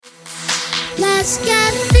Let's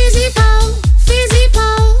get fizzy pole, fizzy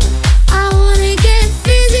pole. I wanna get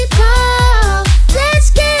fizzy pole.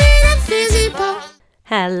 Let's get in a fizzy pole.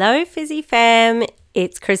 Hello, Fizzy fam.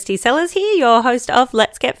 It's Christy Sellers here, your host of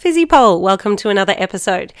Let's Get Fizzy Pole. Welcome to another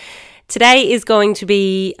episode. Today is going to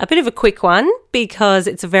be a bit of a quick one because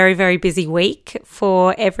it's a very, very busy week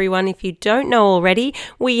for everyone. If you don't know already,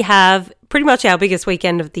 we have pretty much our biggest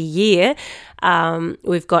weekend of the year.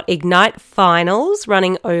 We've got Ignite finals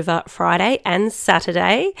running over Friday and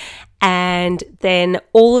Saturday, and then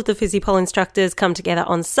all of the Fizzy Pole instructors come together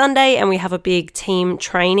on Sunday and we have a big team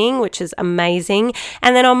training, which is amazing.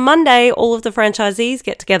 And then on Monday, all of the franchisees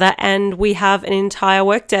get together and we have an entire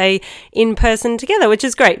workday in person together, which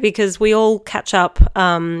is great because we all catch up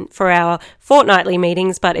for our fortnightly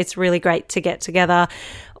meetings, but it's really great to get together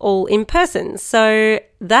all in person. So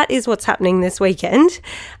that is what's happening this weekend.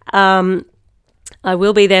 I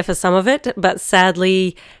will be there for some of it, but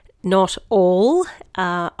sadly not all.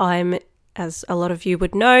 I'm, as a lot of you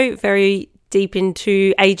would know, very deep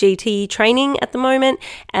into AGT training at the moment,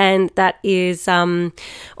 and that is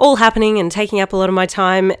all happening and taking up a lot of my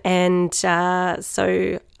time, and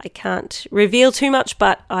so I can't reveal too much,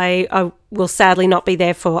 but I will sadly not be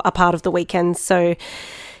there for a part of the weekend. So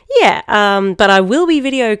yeah, but I will be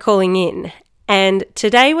video calling in. And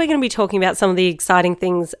today we're going to be talking about some of the exciting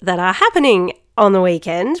things that are happening on the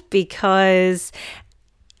weekend, because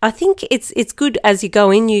I think it's good as you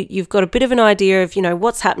go in, you've got a bit of an idea of,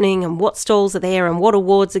 what's happening and what stalls are there and what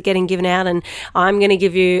awards are getting given out. And I'm going to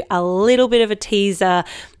give you a little bit of a teaser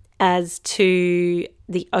as to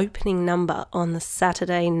the opening number on the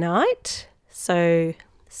Saturday night. So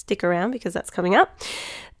stick around because that's coming up.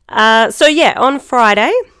 On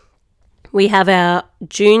Friday, we have our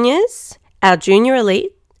juniors, our junior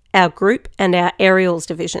elite, our group, and our aerials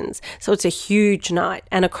divisions. So it's a huge night.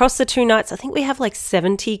 And across the two nights, I think we have like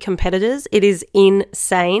 70 competitors. It is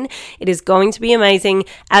insane. It is going to be amazing.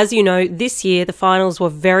 As you know, this year, the finals were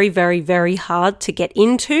very, very, very hard to get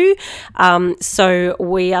into. So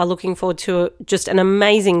we are looking forward to just an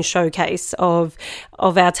amazing showcase of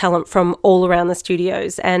our talent from all around the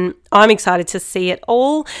studios. And I'm excited to see it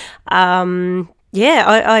all.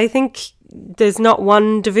 I think there's not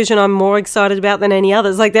one division I'm more excited about than any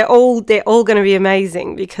others. Like they're all going to be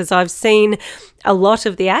amazing because I've seen a lot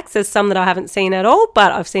of the acts. There's some that I haven't seen at all,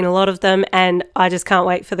 but I've seen a lot of them, and I just can't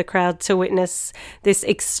wait for the crowd to witness this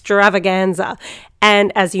extravaganza.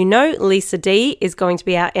 And as you know, Lisa D is going to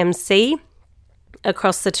be our MC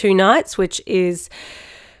across the two nights, which is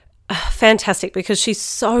fantastic because she's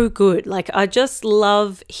so good. Like I just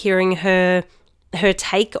love hearing her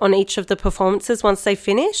take on each of the performances once they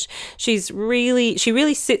finish. She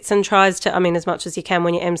really sits and tries to, as much as you can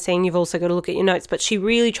when you're emceeing, you've also got to look at your notes, but she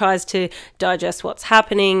really tries to digest what's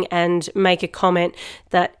happening and make a comment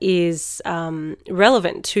that is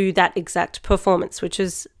relevant to that exact performance, which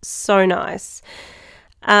is so nice.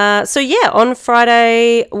 On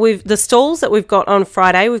Friday, the stalls that we've got on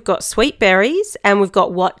Friday, we've got Sweet Berries and we've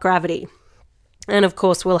got What Gravity. And of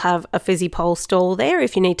course, we'll have a Fizzy Pole stall there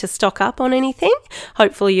if you need to stock up on anything.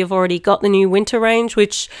 Hopefully you've already got the new winter range,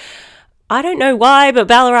 which I don't know why, but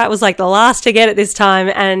Ballarat was like the last to get it this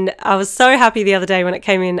time. And I was so happy the other day when it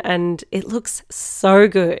came in and it looks so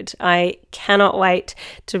good. I cannot wait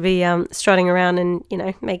to be strutting around and,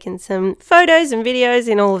 making some photos and videos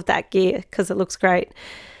in all of that gear because it looks great.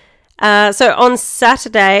 So on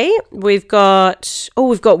Saturday, we've got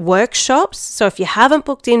workshops. So if you haven't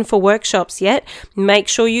booked in for workshops yet, make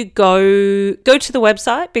sure you go to the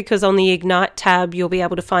website, because on the Ignite tab, you'll be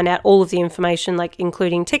able to find out all of the information, like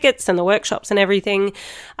including tickets and the workshops and everything.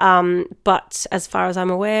 But as far as I'm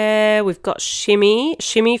aware, we've got Shimmy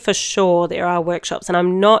for sure. There are workshops, and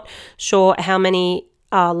I'm not sure how many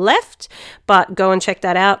are left, but go and check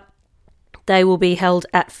that out. They will be held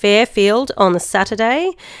at Fairfield on the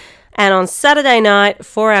Saturday. And on Saturday night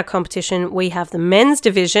for our competition, we have the men's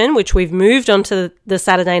division, which we've moved onto the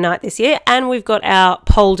Saturday night this year, and we've got our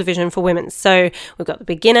pole division for women. So we've got the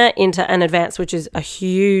beginner, inter, and advanced, which is a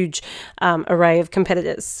huge array of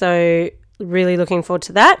competitors. So really looking forward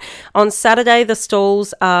to that. On Saturday, the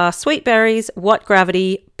stalls are Sweet Berries, What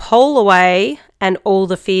Gravity, Pole Away, and All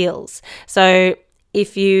the Feels. So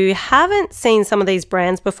if you haven't seen some of these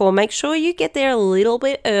brands before, make sure you get there a little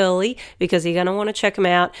bit early because you're going to want to check them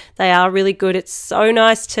out. They are really good. It's so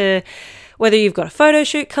nice to, whether you've got a photo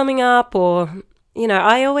shoot coming up or,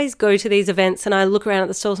 I always go to these events and I look around at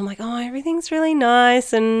the stalls. I'm like, oh, everything's really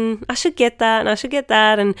nice and I should get that and I should get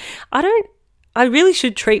that. And I really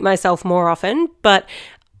should treat myself more often, but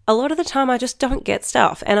a lot of the time I just don't get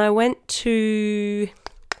stuff. And I went to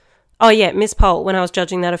Miss Pole when I was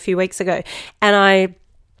judging that a few weeks ago, and I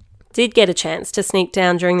did get a chance to sneak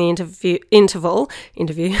down during the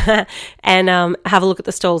interview and have a look at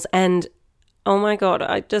the stalls. And oh my God,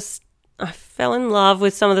 I fell in love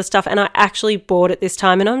with some of the stuff, and I actually bought it this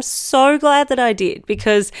time, and I'm so glad that I did,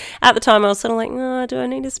 because at the time I was sort of like, oh, do I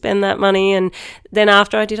need to spend that money? And then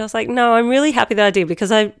after I did, I was like, no, I'm really happy that I did,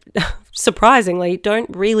 because I surprisingly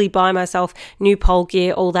don't really buy myself new pole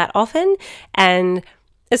gear all that often, and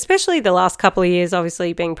especially the last couple of years,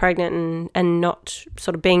 obviously being pregnant and not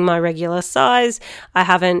sort of being my regular size, I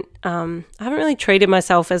haven't really treated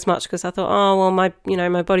myself as much, because I thought, oh well,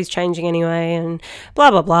 my body's changing anyway, and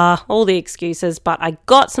blah blah blah, all the excuses. But I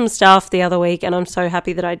got some stuff the other week, and I'm so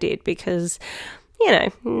happy that I did, because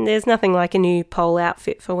there's nothing like a new pole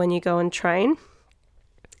outfit for when you go and train.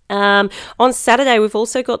 On Saturday, we've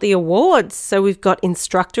also got the awards. So we've got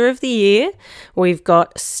Instructor of the Year, we've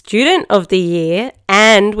got Student of the Year,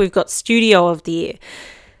 and we've got Studio of the Year.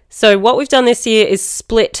 So what we've done this year is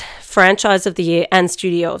split Franchise of the Year and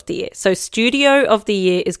Studio of the Year. So Studio of the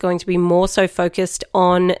Year is going to be more so focused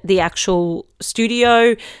on the actual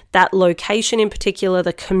studio, that location in particular,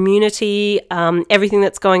 the community, everything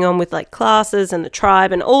that's going on with like classes and the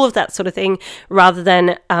tribe and all of that sort of thing, rather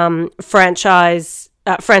than Franchisee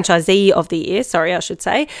of the Year,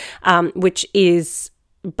 which is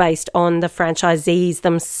based on the franchisees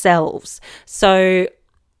themselves. So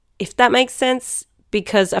if that makes sense,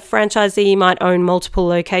 because a franchisee might own multiple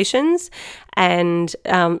locations, and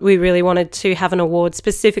we really wanted to have an award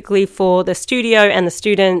specifically for the studio and the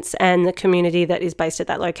students and the community that is based at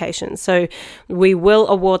that location. So we will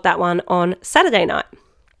award that one on Saturday night.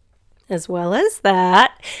 As well as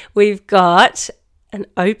that, we've got an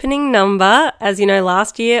opening number. As you know,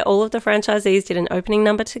 last year, all of the franchisees did an opening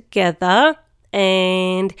number together,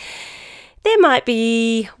 and there might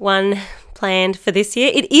be one planned for this year.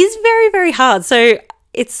 It is very, very hard. So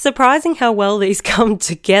it's surprising how well these come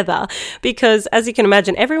together, because as you can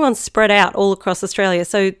imagine, everyone's spread out all across Australia.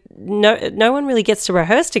 So no one really gets to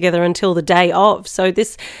rehearse together until the day of. So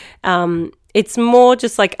this, it's more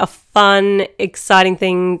just like a fun, exciting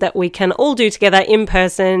thing that we can all do together in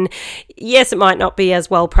person. Yes, it might not be as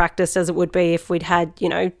well practiced as it would be if we'd had,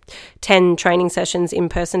 10 training sessions in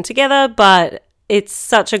person together, but it's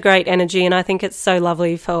such a great energy, and I think it's so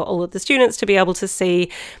lovely for all of the students to be able to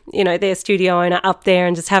see, their studio owner up there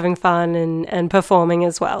and just having fun and performing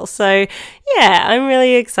as well. So yeah, I'm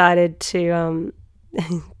really excited to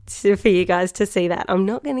for you guys to see that. I'm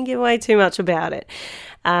not going to give away too much about it,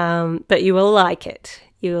 but you will like it.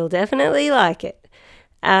 You will definitely like it.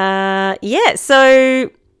 So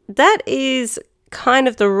that is kind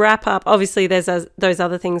of the wrap up. Obviously, there's those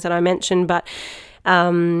other things that I mentioned, but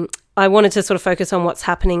I wanted to sort of focus on what's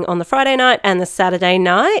happening on the Friday night and the Saturday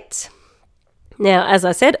night. Now, as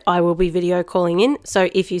I said, I will be video calling in. So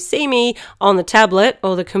if you see me on the tablet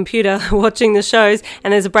or the computer watching the shows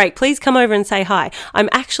and there's a break, please come over and say hi. I'm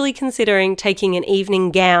actually considering taking an evening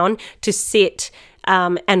gown to sit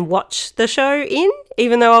and watch the show in,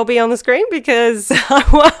 even though I'll be on the screen, because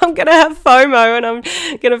I'm going to have FOMO and I'm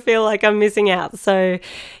going to feel like I'm missing out. So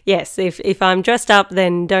yes, if I'm dressed up,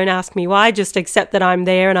 then don't ask me why, just accept that I'm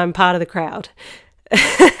there and I'm part of the crowd.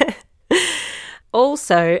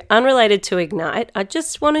 Also, unrelated to Ignite, I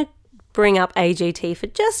just want to bring up AGT for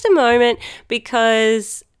just a moment,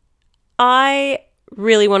 because I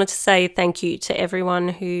really wanted to say thank you to everyone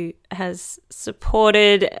who has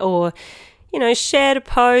supported or shared a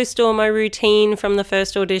post or my routine from the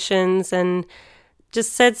first auditions and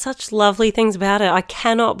just said such lovely things about it. I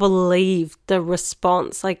cannot believe the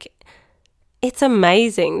response. Like, it's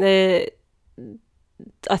amazing.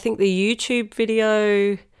 I think the YouTube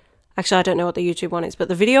video, actually I don't know what the YouTube one is, but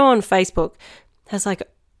the video on Facebook has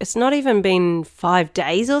it's not even been 5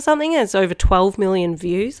 days or something. It's over 12 million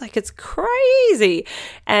views. Like, it's crazy.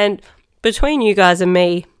 And between you guys and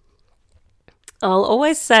me, I'll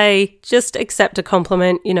always say, just accept a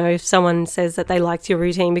compliment, if someone says that they liked your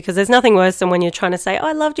routine, because there's nothing worse than when you're trying to say, oh,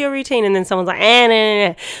 I loved your routine, and then someone's like,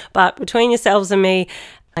 nah. But between yourselves and me,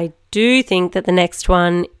 I do think that the next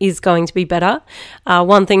one is going to be better.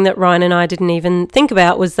 One thing that Ryan and I didn't even think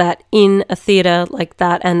about was that in a theatre like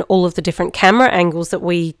that, and all of the different camera angles that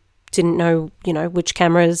we didn't know, which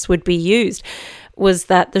cameras would be used, was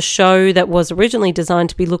that the show that was originally designed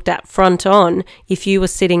to be looked at front on, if you were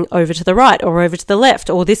sitting over to the right or over to the left,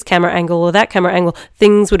 or this camera angle or that camera angle,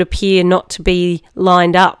 things would appear not to be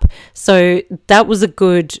lined up. So that was a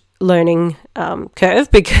good learning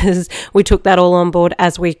curve, because we took that all on board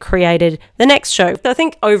as we created the next show. I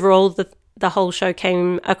think overall the whole show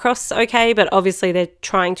came across okay, but obviously they're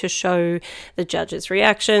trying to show the judges'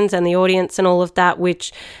 reactions and the audience and all of that,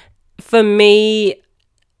 which for me,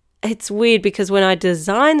 it's weird because when I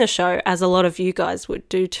design the show, as a lot of you guys would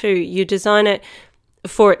do too, you design it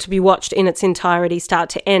for it to be watched in its entirety, start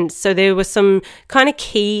to end. So there were some kind of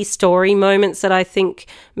key story moments that I think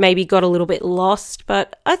maybe got a little bit lost,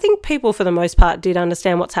 but I think people for the most part did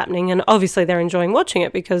understand what's happening, and obviously they're enjoying watching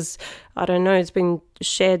it because, I don't know, it's been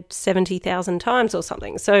shared 70,000 times or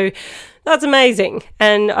something. So that's amazing,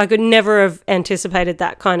 and I could never have anticipated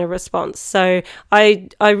that kind of response. So I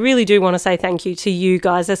really do want to say thank you to you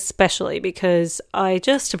guys especially, because I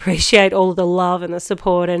just appreciate all the love and the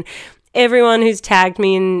support, and everyone who's tagged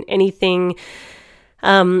me in anything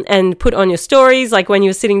and put on your stories, like when you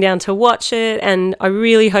were sitting down to watch it. And I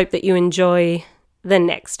really hope that you enjoy the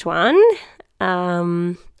next one.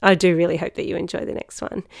 I do really hope that you enjoy the next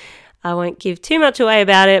one. I won't give too much away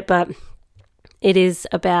about it, but it is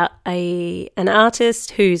about an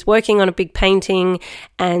artist who's working on a big painting,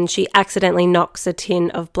 and she accidentally knocks a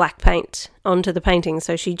tin of black paint onto the painting.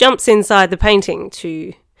 So she jumps inside the painting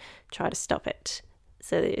to try to stop it.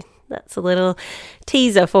 So that's a little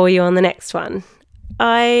teaser for you on the next one.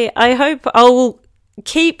 I hope I'll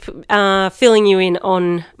keep filling you in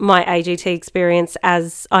on my AGT experience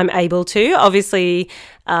as I'm able to. Obviously,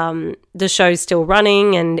 the show's still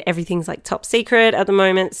running and everything's like top secret at the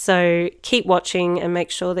moment. So keep watching and make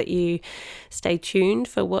sure that you stay tuned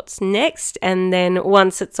for what's next. And then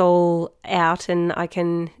once it's all out and I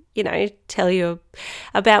can, tell you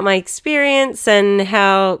about my experience and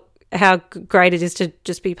how great it is to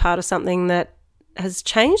just be part of something that has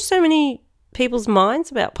changed so many people's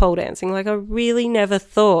minds about pole dancing. Like, I really never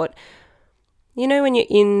thought, when you're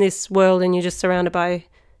in this world and you're just surrounded by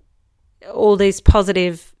all these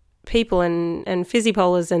positive people and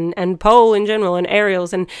physipolers and pole in general and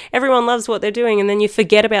aerials, and everyone loves what they're doing, and then you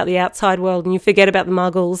forget about the outside world and you forget about the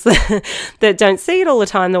muggles that don't see it all the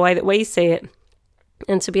time the way that we see it.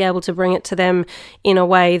 And to be able to bring it to them in a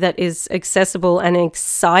way that is accessible and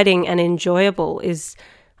exciting and enjoyable is,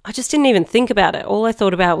 I just didn't even think about it. All I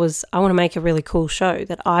thought about was, I want to make a really cool show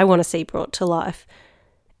that I want to see brought to life,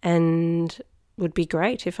 and would be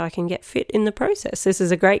great if I can get fit in the process. This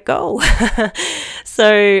is a great goal.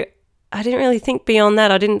 So I didn't really think beyond that.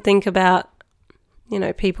 I didn't think about,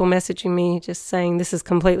 people messaging me just saying this has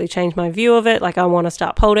completely changed my view of it. Like, I want to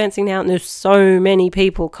start pole dancing now. And there's so many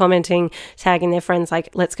people commenting, tagging their friends like,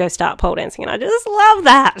 let's go start pole dancing. And I just love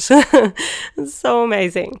that. It's so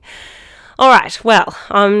amazing. All right. Well,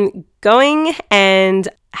 I'm going, and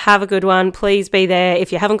have a good one. Please be there.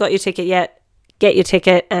 If you haven't got your ticket yet, get your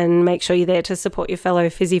ticket and make sure you're there to support your fellow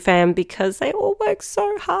Fizzy fam, because they all work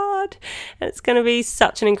so hard and it's going to be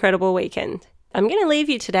such an incredible weekend. I'm going to leave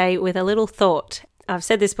you today with a little thought. I've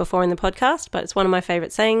said this before in the podcast, but it's one of my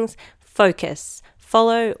favorite sayings. Focus.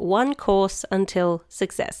 Follow one course until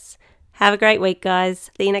success. Have a great week, guys.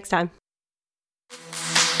 See you next time.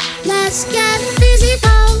 Let's get fizzy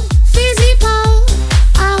pole.